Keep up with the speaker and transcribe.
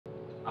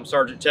I'm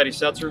Sergeant Teddy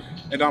Setzer.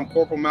 And I'm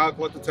Corporal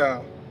Malcolm at the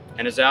Towel.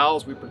 And as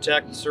owls, we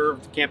protect and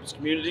serve the campus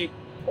community,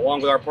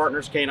 along with our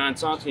partners K9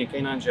 Santi and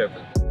K9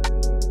 Joker.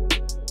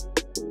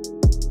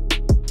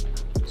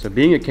 So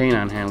being a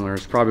canine handler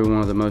is probably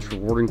one of the most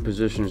rewarding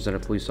positions that a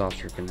police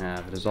officer can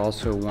have. It is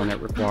also one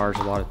that requires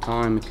a lot of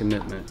time and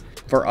commitment.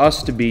 For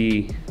us to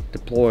be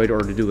deployed or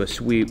to do a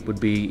sweep would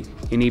be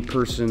any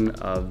person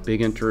of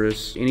big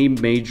interest, any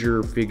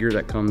major figure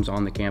that comes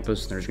on the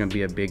campus. There's going to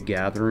be a big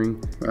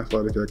gathering.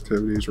 Athletic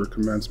activities or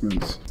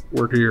commencements.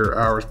 We're here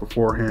hours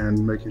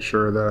beforehand, making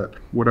sure that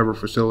whatever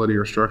facility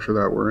or structure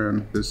that we're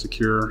in is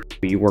secure.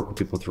 You work with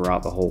people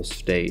throughout the whole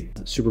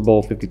state. Super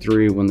Bowl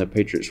 53, when the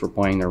Patriots were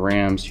playing the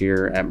Rams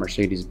here at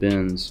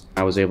Mercedes-Benz,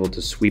 I was able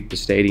to sweep the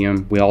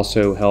stadium. We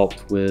also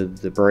helped with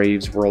the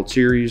Braves World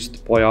Series, the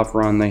playoff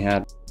run they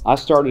had. I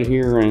started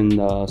here in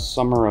the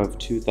summer of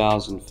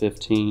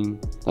 2015.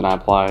 Then I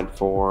applied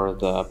for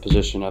the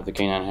position of the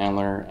K9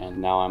 handler, and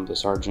now I'm the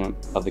sergeant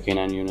of the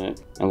K9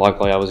 unit. And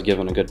luckily I was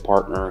given a good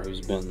partner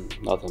who's been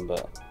nothing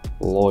but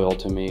loyal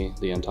to me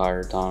the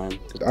entire time.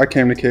 I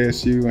came to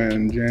KSU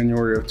in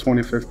January of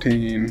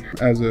 2015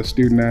 as a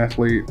student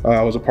athlete.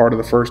 I was a part of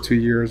the first 2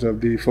 years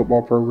of the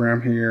football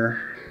program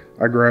here.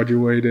 I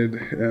graduated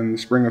in the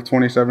spring of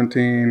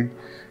 2017,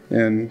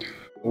 and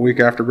a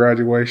week after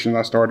graduation,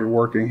 I started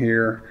working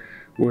here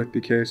with the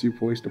KSU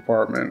Police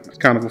Department. It's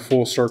kind of a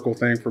full circle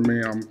thing for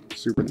me. I'm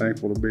super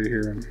thankful to be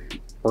here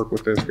and work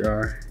with this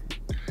guy.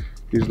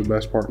 He's the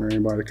best partner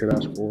anybody could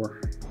ask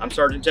for. I'm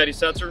Sergeant Teddy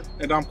Setzer.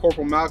 And I'm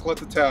Corporal Malcolm at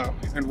the Towel.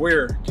 And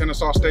we're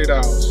Kennesaw State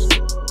Owls.